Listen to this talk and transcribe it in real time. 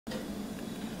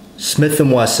Smith &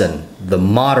 Wesson, the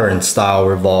modern style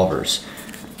revolvers.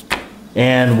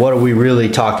 And what are we really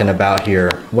talking about here?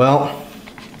 Well,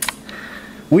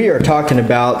 we are talking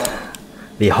about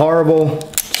the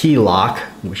horrible key lock,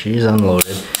 which is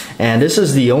unloaded. And this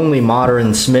is the only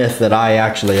modern Smith that I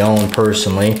actually own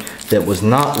personally that was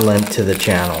not linked to the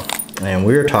channel. And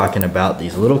we're talking about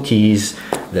these little keys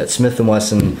that Smith &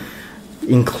 Wesson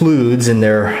includes in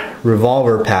their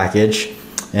revolver package,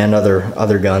 and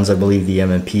other guns. I believe the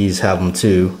M&Ps have them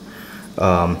too.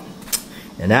 And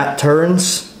that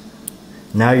turns,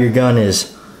 now your gun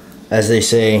is, as they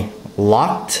say,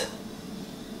 locked,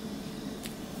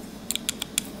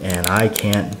 and I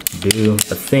can't do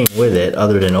a thing with it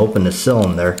other than open the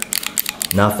cylinder.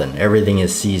 Nothing. Everything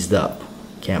is seized up.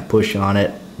 Can't push on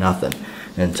it. Nothing.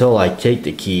 Until I take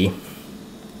the key,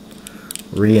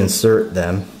 reinsert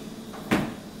them,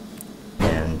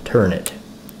 and turn it.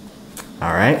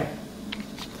 Alright,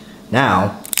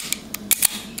 now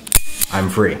I'm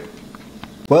free.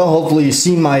 Well, hopefully you've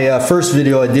seen my first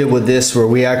video I did with this, where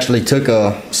we actually took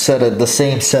the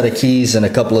same set of keys and a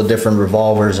couple of different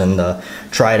revolvers and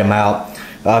tried them out.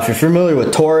 If you're familiar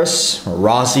with Taurus or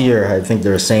Rossi, or I think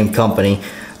they're the same company,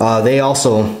 they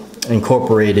also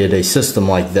incorporated a system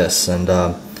like this, and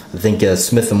I think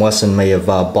Smith & Wesson may have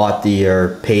bought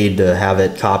or paid to have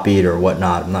it copied or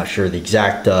whatnot. I'm not sure the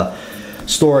exact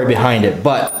story behind it,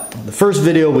 but the first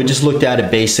video we just looked at it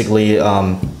basically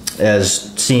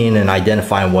as seeing and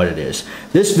identifying what it is.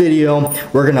 This video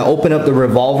we're going to open up the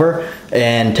revolver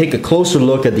and take a closer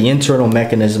look at the internal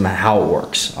mechanism and how it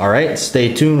works. Alright,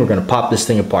 stay tuned, we're going to pop this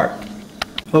thing apart.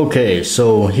 Okay,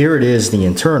 so here it is, the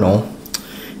internal,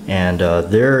 and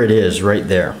there it is right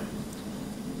there.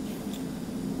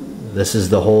 This is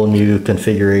the whole new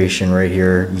configuration right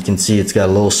here. You can see it's got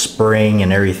a little spring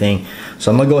and everything. So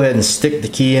I'm going to go ahead and stick the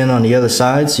key in on the other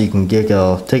side so you can take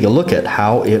a look at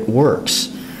how it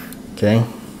works. Okay,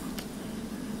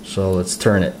 so let's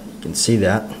turn it. You can see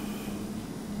that.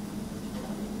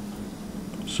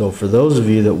 So for those of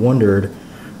you that wondered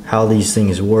how these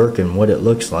things work and what it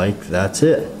looks like, that's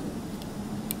it.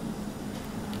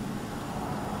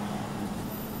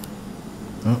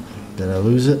 Oh, did I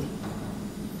lose it?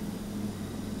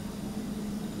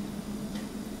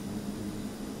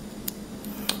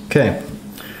 Okay,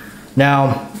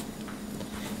 now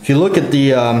if you look at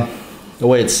the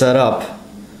way it's set up,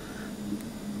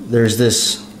 there's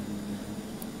this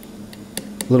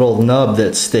little nub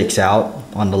that sticks out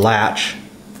on the latch,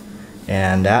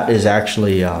 and that is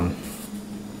actually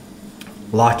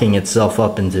locking itself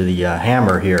up into the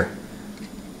hammer here,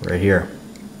 right here.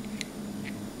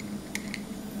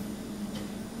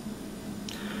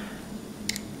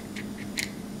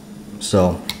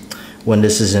 So when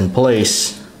this is in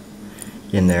place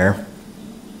in there,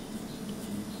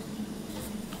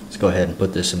 let's go ahead and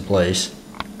put this in place.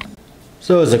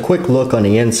 So as a quick look on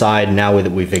the inside, now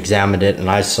that we've examined it and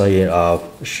I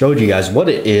showed you guys what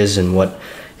it is and what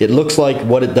it looks like,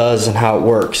 what it does and how it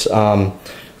works.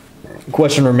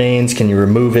 Question remains, can you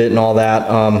remove it and all that?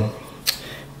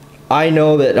 I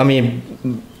know that, I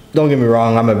mean, don't get me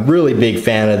wrong, I'm a really big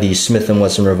fan of these Smith &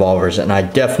 Wesson revolvers, and I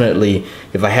definitely,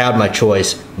 if I had my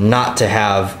choice not to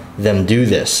have them do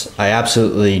this, I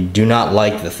absolutely do not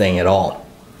like the thing at all.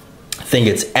 I think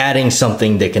it's adding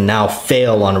something that can now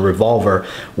fail on a revolver,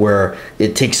 where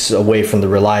it takes away from the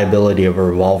reliability of a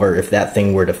revolver if that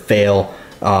thing were to fail.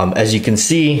 As you can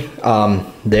see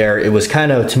there, it was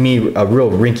kind of, to me, a real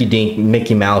rinky-dink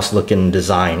Mickey Mouse looking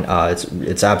design.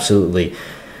 It's absolutely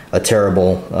a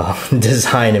terrible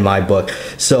design in my book.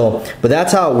 So, but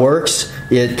that's how it works.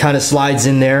 It kind of slides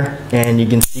in there, and you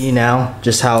can see now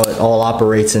just how it all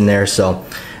operates in there. So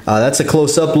that's a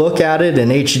close-up look at it in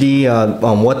HD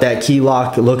on what that key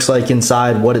lock looks like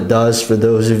inside, what it does for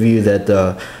those of you that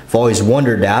have always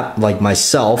wondered that, like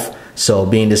myself. So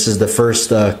being this is the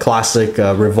first classic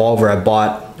revolver I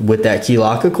bought with that key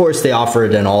lock. Of course, they offer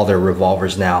it in all their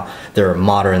revolvers now. They're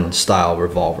modern style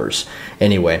revolvers.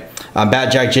 Anyway, I'm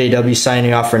Bat Jack JW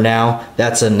signing off for now.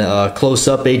 That's a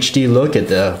close-up HD look at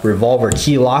the revolver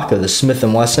key lock of the Smith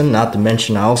 & Wesson. Not to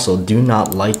mention, I also do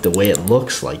not like the way it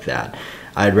looks like that.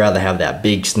 I'd rather have that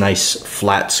big, nice,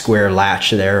 flat, square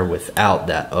latch there without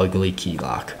that ugly key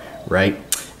lock, right?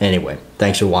 Anyway,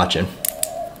 thanks for watching.